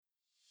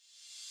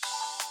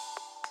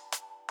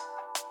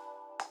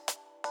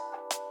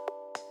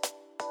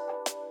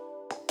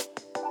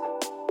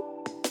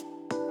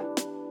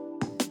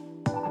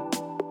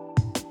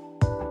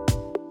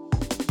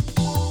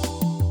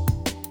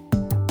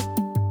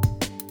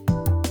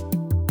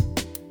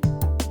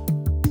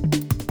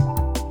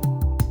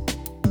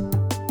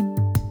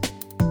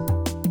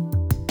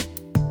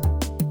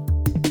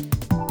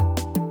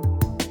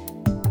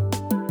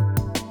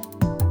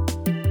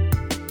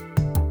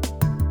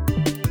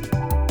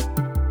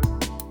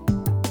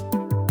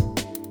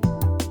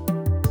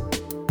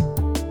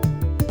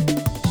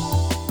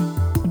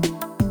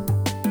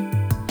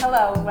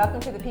welcome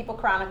to the People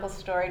Chronicles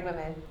Storied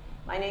Women.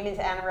 My name is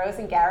Anna Rose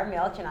and Gara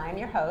Milch, and I am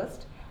your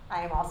host.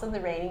 I am also the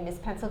reigning Miss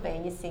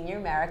Pennsylvania Senior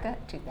America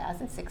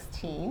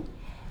 2016.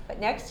 But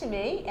next to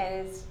me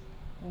is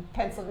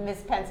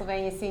Miss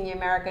Pennsylvania Senior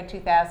America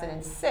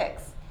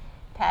 2006,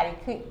 Patty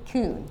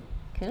Kuhn.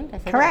 Kuhn?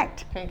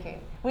 Correct. Kuhn.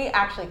 We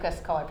actually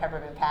just call her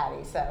Peppermint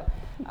Patty. So,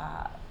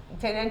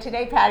 and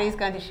today Patty is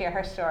going to share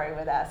her story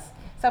with us.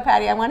 So,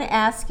 Patty, I want to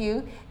ask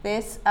you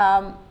this.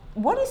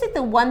 What is it,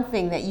 the one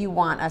thing that you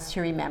want us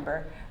to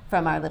remember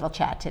from our little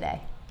chat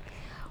today?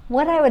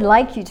 What I would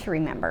like you to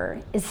remember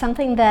is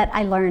something that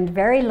I learned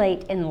very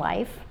late in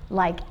life,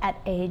 like at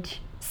age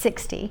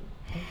 60.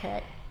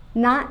 Okay.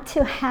 Not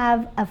to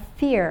have a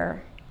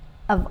fear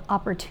of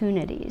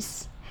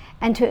opportunities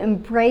and to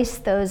embrace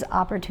those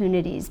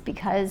opportunities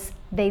because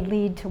they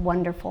lead to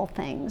wonderful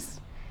things.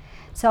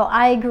 So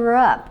I grew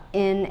up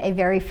in a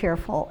very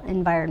fearful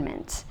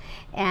environment,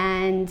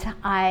 and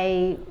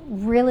I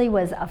really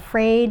was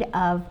afraid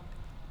of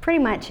pretty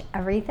much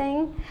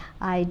everything.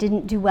 I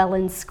didn't do well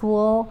in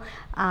school.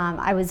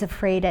 I was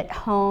afraid at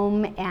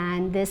home,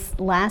 and this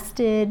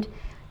lasted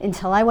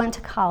until I went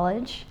to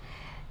college.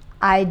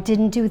 I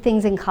didn't do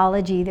things in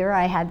college either.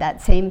 I had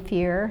that same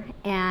fear,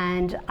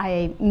 and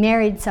I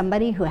married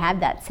somebody who had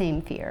that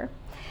same fear.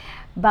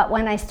 But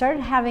when I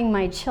started having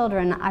my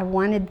children, I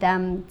wanted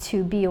them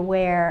to be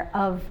aware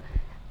of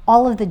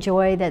all of the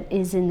joy that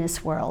is in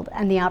this world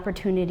and the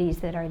opportunities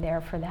that are there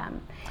for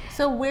them.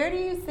 So where do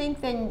you think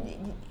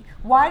then,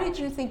 why did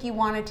you think you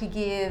wanted to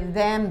give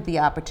them the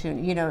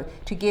opportunity,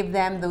 to give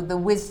them the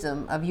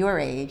wisdom of your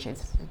age,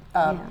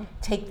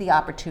 take the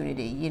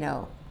opportunity,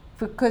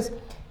 because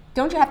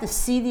don't you have to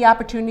see the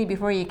opportunity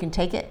before you can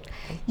take it?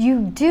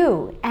 You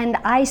do, and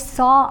I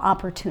saw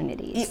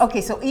opportunities. Okay,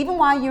 so even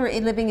while you were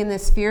living in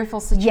this fearful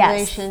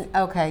situation, yes.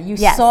 Okay, you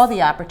saw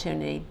the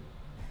opportunity.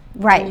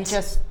 Right. And you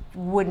just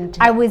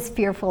wouldn't. I was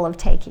fearful of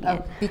taking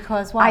it.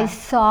 Because why? I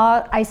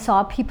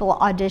saw people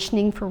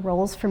auditioning for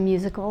roles for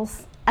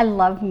musicals. I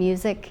love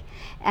music,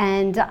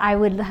 and I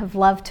would have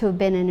loved to have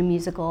been in a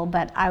musical,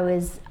 but I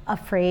was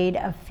afraid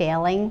of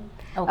failing.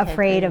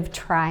 Afraid of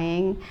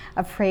trying,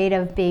 afraid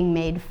of being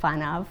made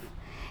fun of,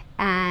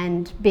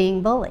 and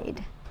being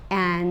bullied.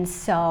 And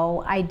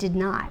so I did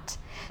not.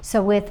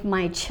 So with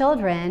my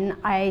children,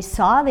 I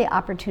saw the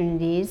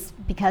opportunities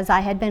because I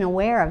had been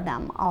aware of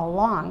them all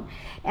along.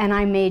 And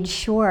I made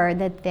sure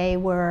that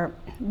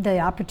the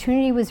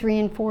opportunity was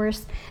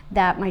reinforced,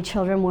 that my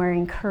children were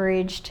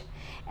encouraged,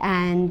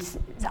 and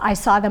I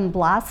saw them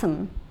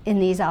blossom in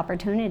these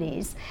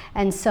opportunities.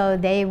 And so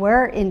they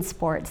were in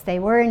sports, they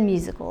were in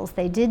musicals,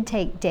 they did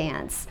take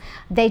dance,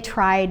 they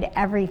tried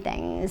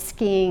everything,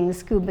 skiing,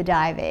 scuba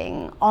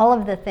diving, all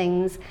of the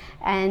things.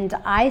 And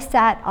I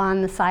sat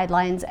on the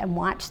sidelines and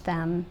watched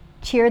them,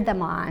 cheered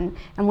them on,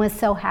 and was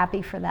so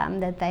happy for them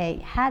that they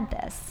had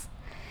this.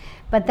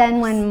 But then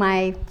when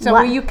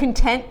were you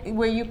content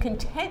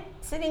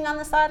sitting on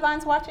the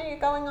sidelines watching it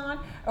going on?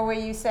 Or were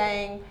you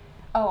saying,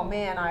 oh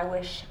man, I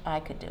wish I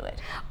could do it?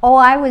 Oh,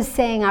 I was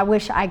saying I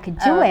wish I could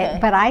do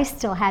it, but I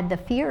still had the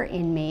fear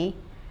in me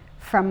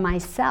from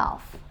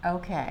myself.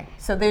 Okay.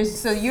 So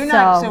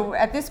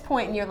at this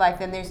point in your life,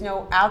 then there's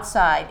no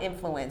outside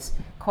influence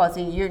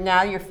causing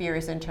your fear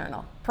is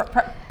internal.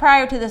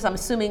 Prior to this, I'm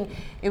assuming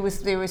there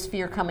was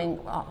fear coming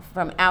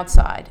from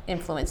outside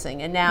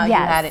influencing, and now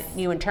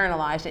you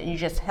internalized it and you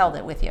just held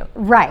it with you.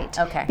 Right.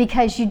 Okay.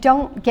 Because you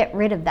don't get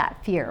rid of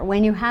that fear.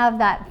 When you have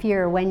that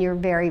fear when you're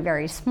very,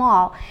 very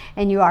small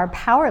and you are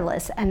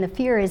powerless, and the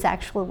fear is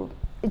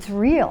it's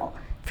real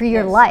for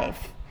your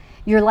life.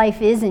 Your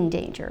life is in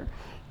danger.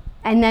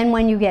 And then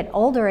when you get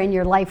older and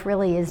your life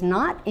really is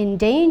not in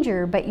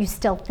danger, but you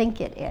still think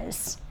it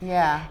is.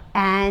 Yeah.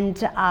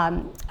 And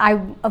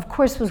I, of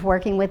course, was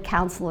working with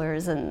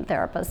counselors and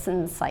therapists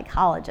and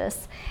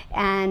psychologists.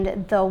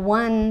 And the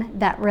one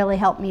that really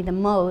helped me the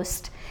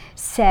most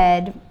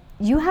said,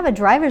 you have a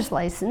driver's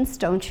license,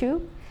 don't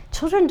you?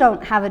 Children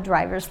don't have a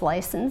driver's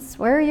license.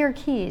 Where are your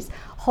keys?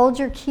 Hold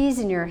your keys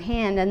in your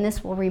hand, and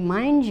this will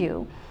remind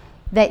you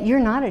that you're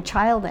not a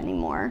child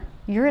anymore.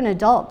 You're an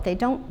adult. They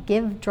don't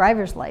give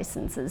driver's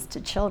licenses to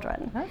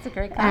children. That's a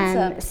great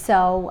concept. And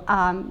so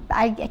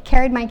I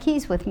carried my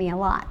keys with me a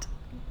lot.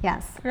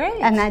 Yes. Great.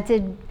 And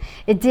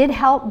it did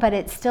help, but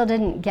it still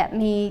didn't get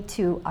me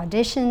to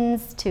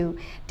auditions, to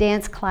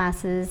dance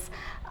classes.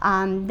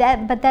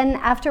 But then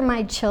after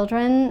my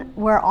children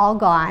were all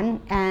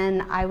gone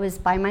and I was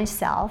by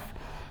myself,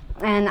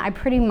 and I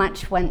pretty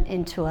much went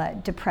into a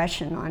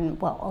depression on,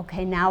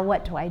 now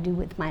what do I do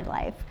with my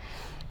life?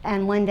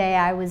 And one day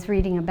I was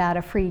reading about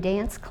a free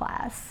dance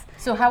class.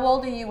 So how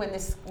old are you when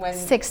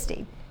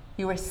 60.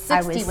 You were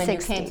 60 when 60. You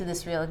came to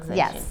this realization?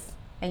 Yes.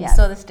 And you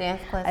saw this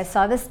dance class? I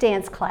saw this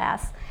dance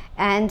class,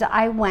 and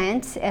I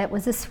went. It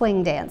was a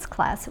swing dance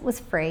class. It was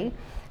free,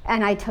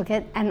 and I took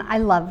it, and I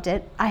loved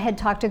it. I had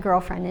talked a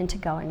girlfriend into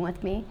going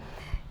with me.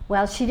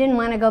 Well, she didn't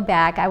want to go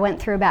back. I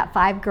went through about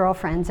 5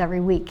 girlfriends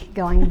every week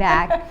going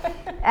back.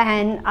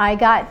 And I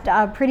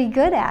got pretty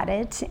good at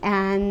it,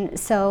 and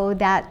so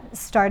that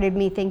started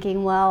me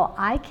thinking, well,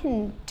 I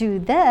can do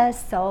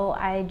this. So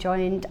I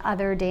joined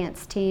other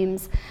dance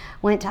teams,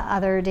 went to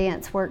other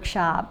dance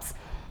workshops,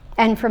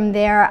 and from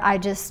there I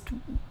just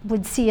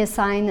would see a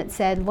sign that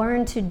said,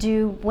 learn to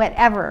do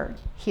whatever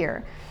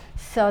here.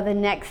 So the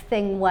next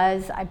thing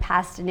was I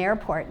passed an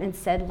airport and it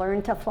said,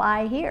 learn to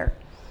fly here.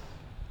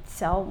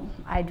 So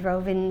I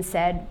drove in and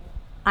said,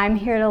 I'm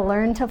here to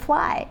learn to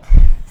fly.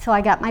 So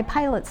I got my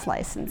pilot's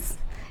license.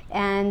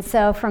 And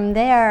so from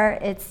there,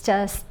 it's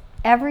just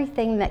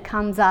everything that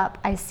comes up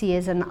I see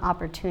as an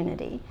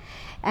opportunity.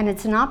 And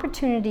it's an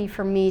opportunity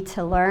for me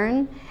to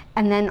learn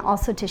and then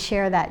also to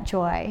share that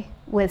joy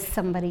with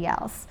somebody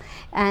else.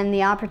 And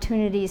the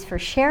opportunities for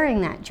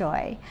sharing that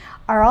joy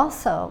are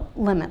also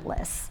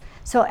limitless.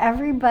 So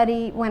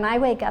everybody, when I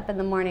wake up in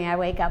the morning, I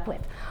wake up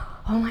with,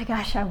 oh my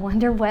gosh, I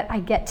wonder what I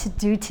get to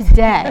do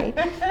today.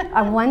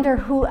 I wonder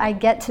who I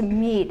get to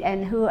meet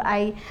and who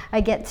I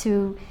get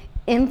to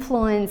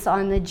influence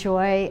on the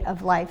joy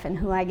of life and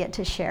who I get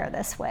to share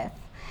this with.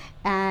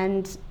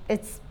 And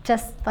it's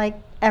just like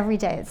every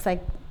day, it's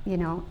like, you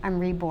know, I'm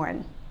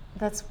reborn.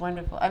 That's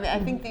wonderful. I mean, I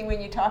think that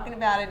when you're talking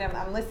about it,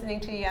 I'm listening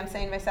to you, I'm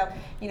saying to myself,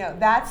 you know,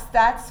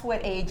 that's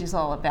what age is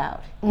all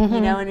about. Mm-hmm.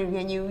 You know,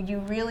 and you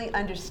really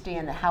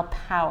understand how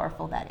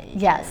powerful that age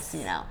Yes.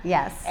 is, you know.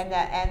 Yes. And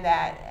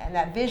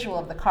that visual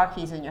of the car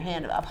keys in your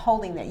hand, of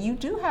holding that. You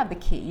do have the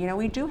key. You know,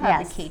 we do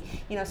have the key.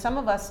 You know, some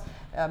of us,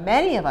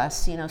 many of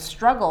us, you know,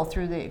 struggle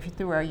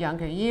through our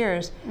younger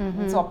years.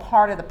 Mm-hmm. It's all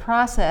part of the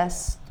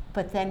process.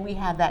 But then we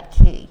have that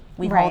key.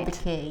 We hold the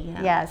key. You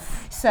know? Yes.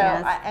 So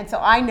so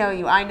I know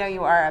you. I know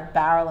you are a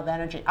barrel of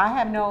energy. I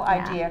have no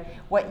idea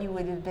what you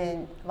would have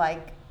been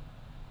like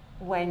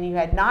when you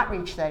had not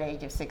reached that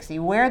age of 60.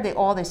 Where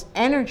all this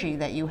energy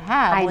that you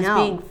have was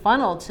being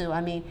funneled to.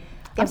 I mean,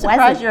 I'm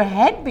surprised your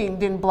head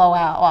didn't blow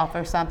off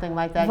or something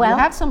like that. Well, you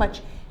have so much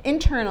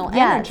internal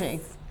energy.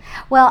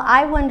 Well,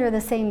 I wonder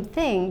the same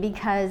thing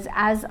because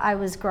as I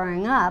was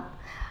growing up,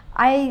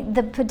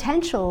 the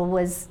potential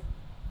was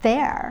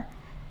there.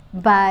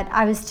 But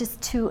I was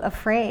just too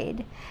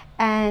afraid.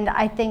 And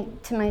I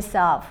think to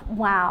myself,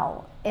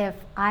 wow, if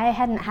I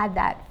hadn't had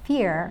that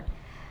fear,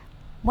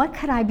 what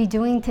could I be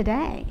doing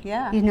today?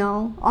 Yeah. You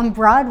know, on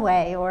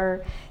Broadway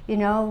or, you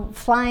know,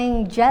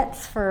 flying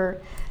jets for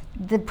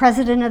the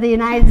President of the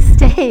United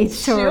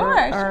States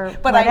or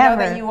but whatever. I know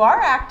that you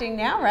are acting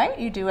now, right?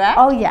 You do act?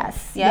 Oh,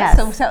 yes.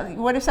 Yes. So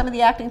what are some of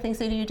the acting things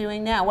that you're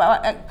doing now?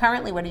 Well,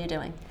 currently, what are you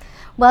doing?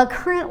 Well,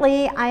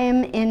 currently I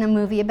am in a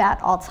movie about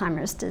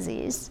Alzheimer's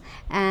disease,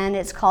 and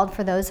it's called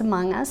For Those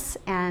Among Us,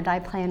 and I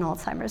play an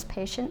Alzheimer's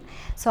patient.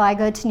 So I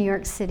go to New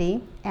York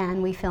City,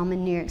 and we film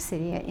in New York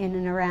City, in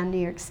and around New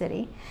York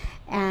City.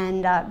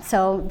 And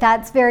so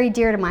that's very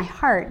dear to my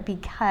heart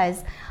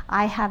because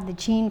I have the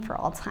gene for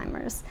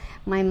Alzheimer's.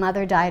 My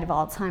mother died of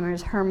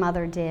Alzheimer's, her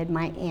mother did,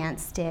 my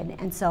aunts did,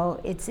 and so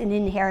it's an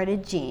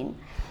inherited gene.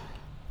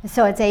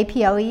 So it's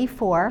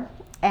APOE4.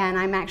 And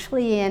I'm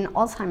actually in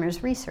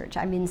Alzheimer's research.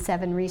 I'm in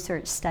 7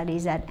 research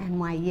studies at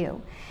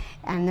NYU.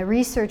 And the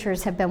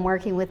researchers have been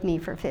working with me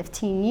for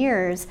 15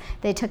 years.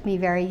 They took me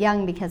very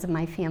young because of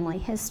my family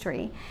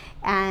history.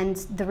 And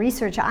the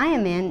research I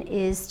am in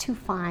is to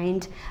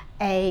find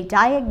a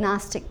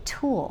diagnostic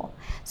tool.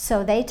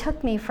 So they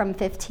took me from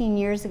 15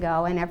 years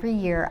ago, and every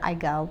year I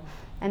go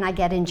and I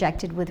get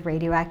injected with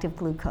radioactive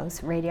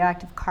glucose,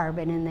 radioactive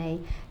carbon, and they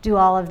do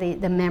all of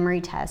the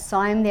memory tests. So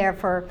I'm there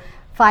for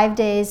 5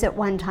 days at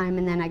one time,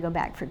 and then I go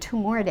back for 2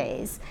 more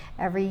days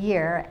every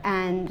year.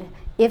 And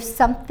if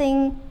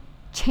something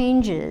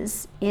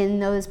changes in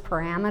those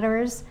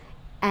parameters,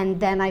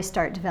 and then I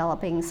start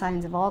developing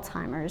signs of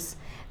Alzheimer's,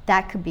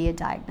 that could be a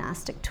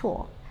diagnostic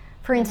tool.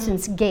 For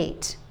instance,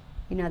 gait.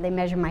 You know, they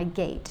measure my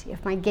gait.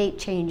 If my gait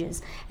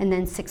changes, and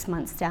then 6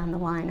 months down the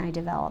line I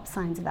develop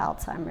signs of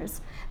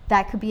Alzheimer's,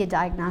 that could be a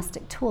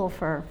diagnostic tool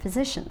for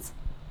physicians.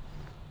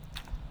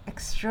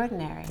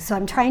 Extraordinary. So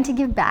I'm trying to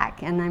give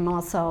back, and I'm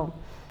also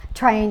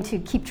trying to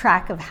keep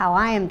track of how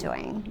I am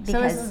doing. So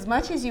as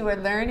much as you were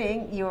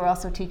learning, you were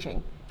also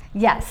teaching.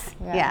 Yes.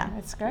 Yeah.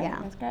 That's great.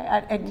 Yeah.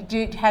 That's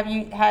great.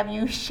 Have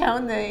you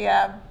shown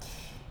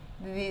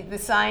the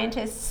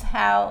scientists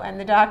and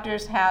the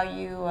doctors how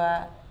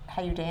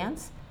you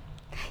dance?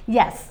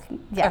 Yes.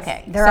 Yes.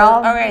 Okay. They're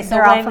all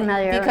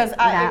familiar. Because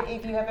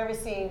if you have ever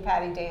seen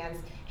Patty dance,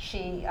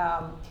 she.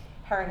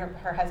 Her and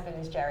her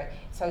husband is Jerry.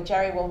 So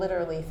Jerry will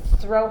literally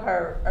throw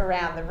her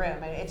around the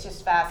room, and it's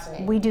just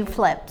fascinating. We do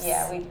flips.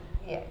 You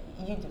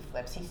do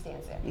flips. He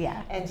stands there.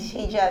 Yeah. And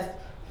he just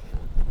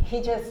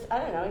I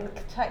don't know,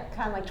 he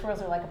kind of like twirls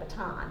her like a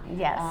baton.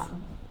 Yes.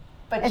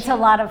 But it's a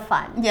lot of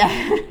fun. Yeah.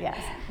 Yes.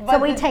 So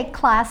we take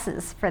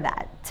classes for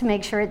that to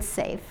make sure it's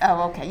safe.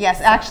 Oh, okay. Yes,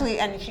 so. Actually,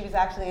 and she was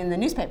actually in the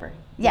newspaper.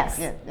 Yes.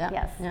 Yeah.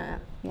 Yes. Yeah.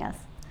 Yes.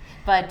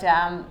 But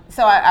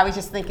so I was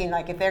just thinking,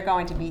 like, if they're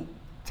going to be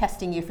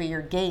testing you for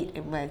your gait,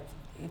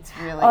 it's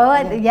really...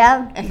 Oh,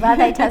 yeah. Well,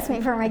 they test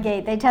me for my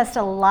gait. They test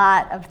a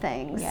lot of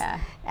things. Yeah.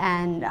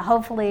 And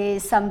hopefully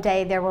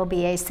someday there will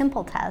be a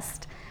simple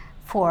test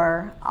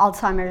for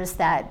Alzheimer's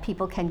that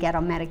people can get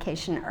on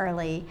medication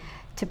early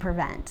to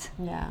prevent.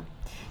 Yeah.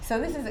 So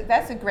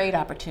that's a great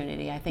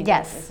opportunity. I think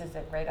yes. This is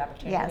a great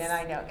opportunity. Yes.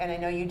 And I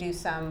know you do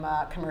some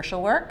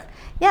commercial work.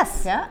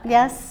 Yes. Yeah.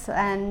 Yes,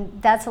 and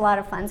that's a lot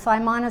of fun. So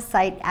I'm on a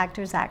site,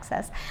 Actors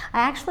Access. I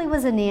actually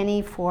was a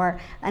nanny for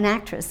an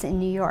actress in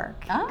New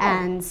York. Oh.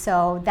 And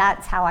so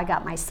that's how I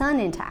got my son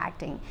into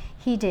acting.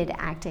 He did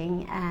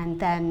acting, and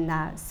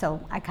then so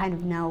I kind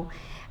of know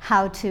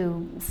how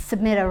to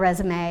submit a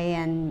resume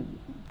and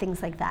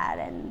things like that,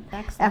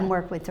 and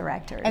work with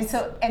directors.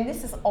 And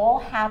this is all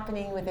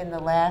happening within the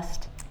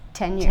last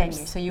 10 years. 10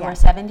 years. So you are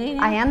 70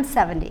 now? I am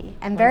 70.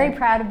 I'm very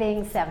proud of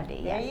being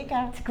 70. There you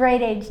go. It's a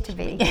great age to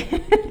be.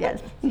 Yes.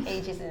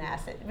 Age is an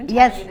asset. I've been telling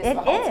Yes, you this it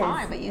the whole is.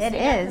 time, but you It see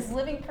is. it's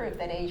living proof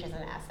that age is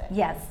an asset.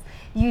 Yes.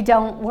 You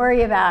don't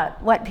worry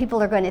about what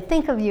people are going to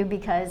think of you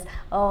because,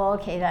 oh,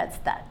 okay, that's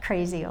that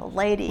crazy old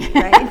lady,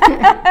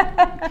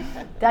 right?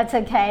 That's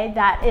okay.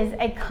 That is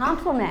a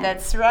compliment.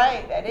 That's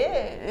right. That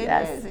is.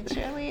 Yes. It is. It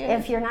surely is.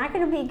 If you're not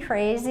going to be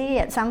crazy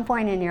at some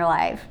point in your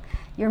life,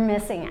 you're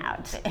missing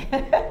out.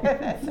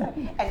 That's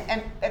right.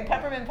 And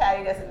Peppermint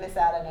Patty doesn't miss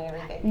out on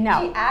everything. No.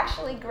 She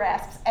actually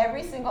grasps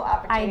every single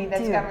opportunity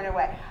that's coming her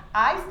way.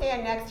 I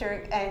stand next to her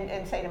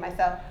and say to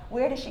myself,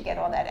 where does she get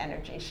all that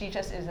energy? She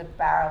just is a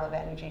barrel of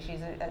energy.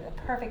 She's a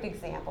perfect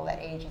example that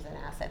age is an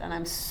asset. And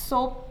I'm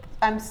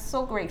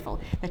so grateful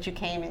that you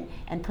came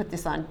and put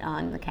this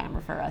on the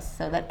camera for us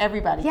so that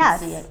everybody can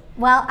see it.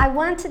 Well, I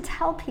want to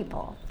tell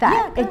people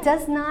that it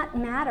does not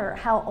matter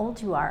how old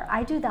you are.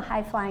 I do the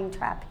high-flying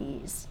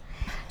trapeze.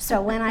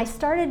 So when I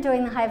started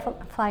doing the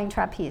high-flying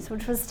trapeze,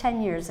 which was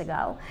 10 years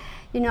ago,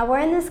 you know, we're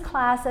in this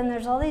class and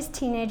there's all these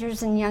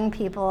teenagers and young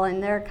people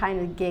and they're kind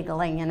of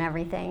giggling and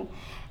everything.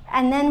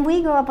 And then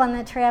we go up on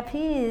the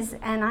trapeze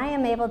and I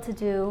am able to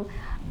do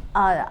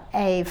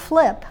a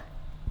flip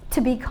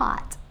to be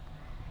caught.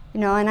 You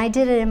know, and I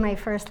did it in my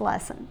first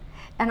lesson.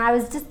 And I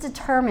was just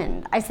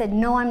determined. I said,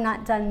 no, I'm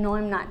not done, no,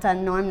 I'm not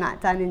done, no, I'm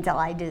not done until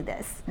I do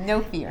this.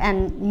 No fear.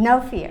 And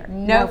no fear.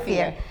 No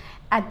fear.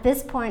 At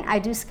this point, I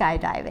do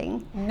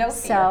skydiving. No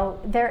fear. So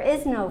there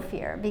is no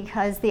fear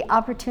because the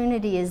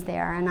opportunity is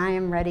there and I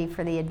am ready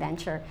for the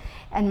adventure.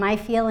 And my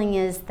feeling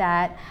is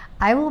that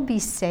I will be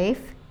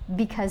safe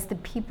because the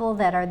people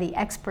that are the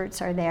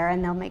experts are there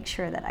and they'll make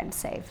sure that I'm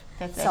safe.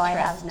 That's so I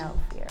have no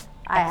fear.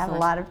 I have a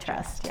lot of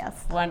trust,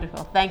 yes.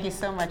 Wonderful. Thank you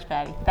so much,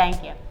 Patty.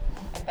 Thank you.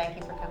 And thank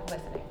you for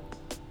listening.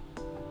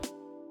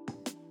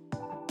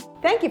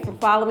 Thank you for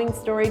following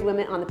Storied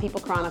Women on the People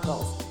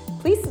Chronicles.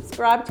 Please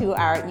subscribe to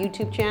our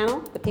YouTube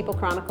channel, The People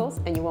Chronicles,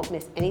 and you won't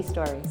miss any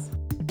stories.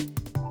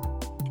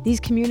 These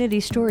community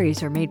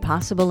stories are made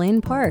possible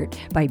in part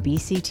by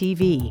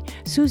BCTV,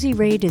 Susie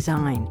Ray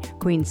Design,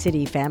 Queen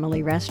City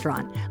Family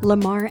Restaurant,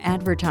 Lamar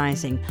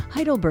Advertising,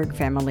 Heidelberg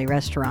Family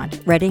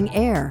Restaurant, Reading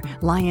Air,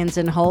 Lions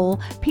and Hole,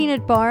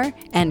 Peanut Bar,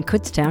 and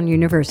Kutztown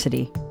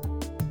University.